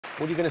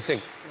What are you going to sing?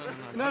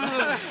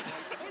 No.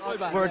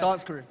 We're a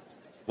dance crew.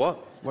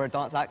 What? We're a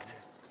dance act.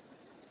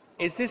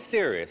 Is this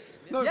serious?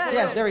 No,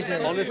 yes, very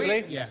serious.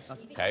 Honestly? Yes.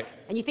 Okay.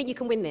 And you think you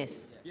can win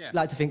this? Yeah.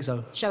 Like to think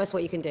so. Show us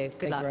what you can do.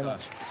 Good luck. Thank you very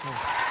much.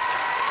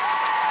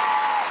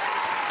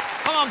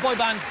 Come on, boy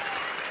band.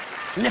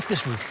 Let's lift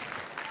this roof.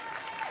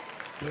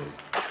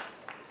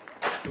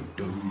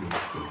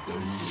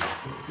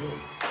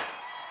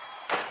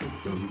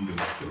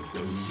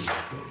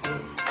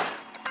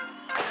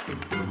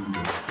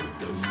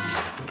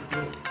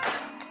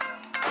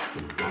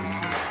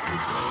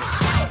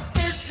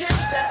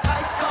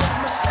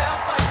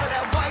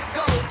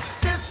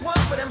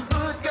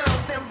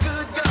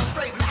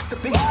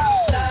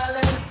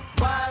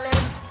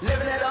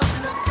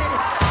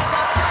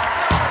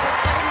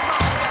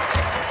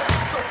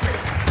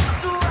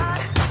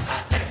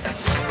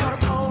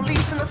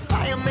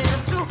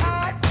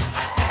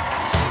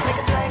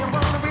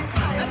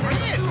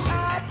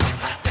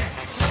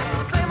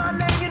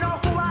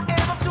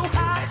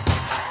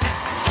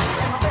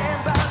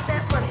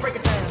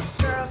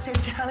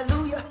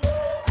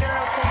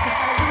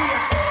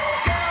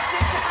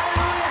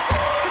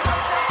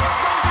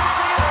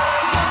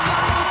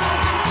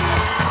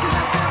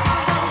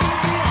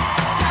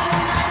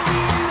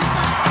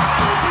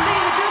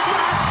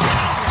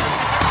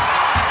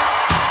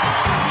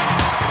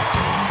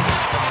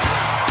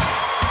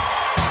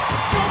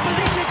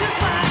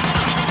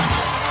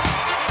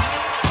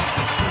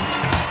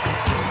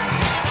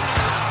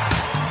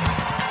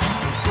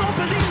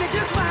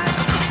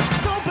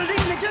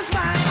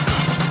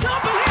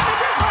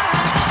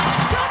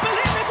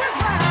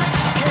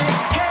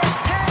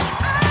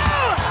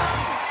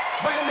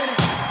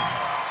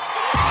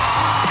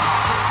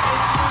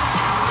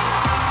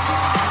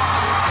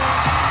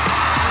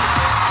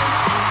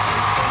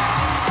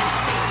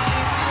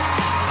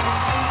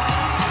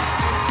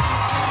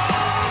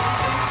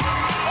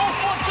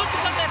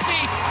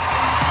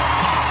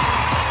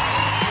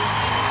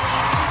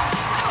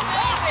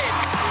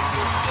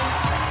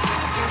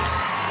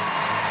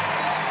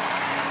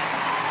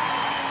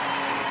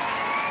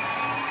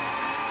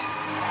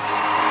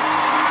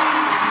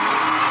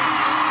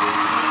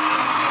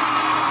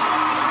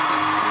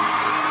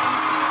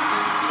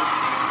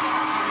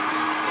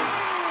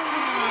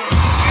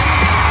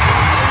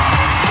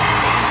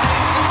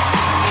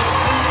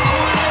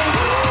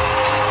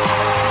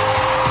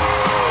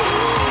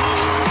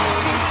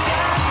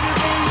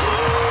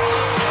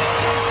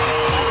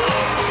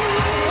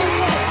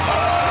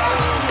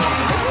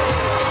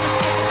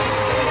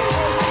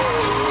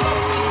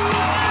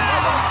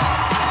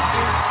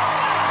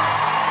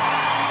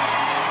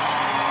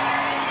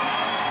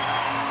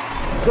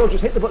 So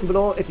just hit the button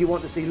below if you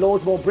want to see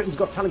loads more Britain's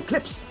Got Talent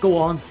clips. Go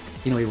on.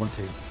 You know you want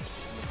to.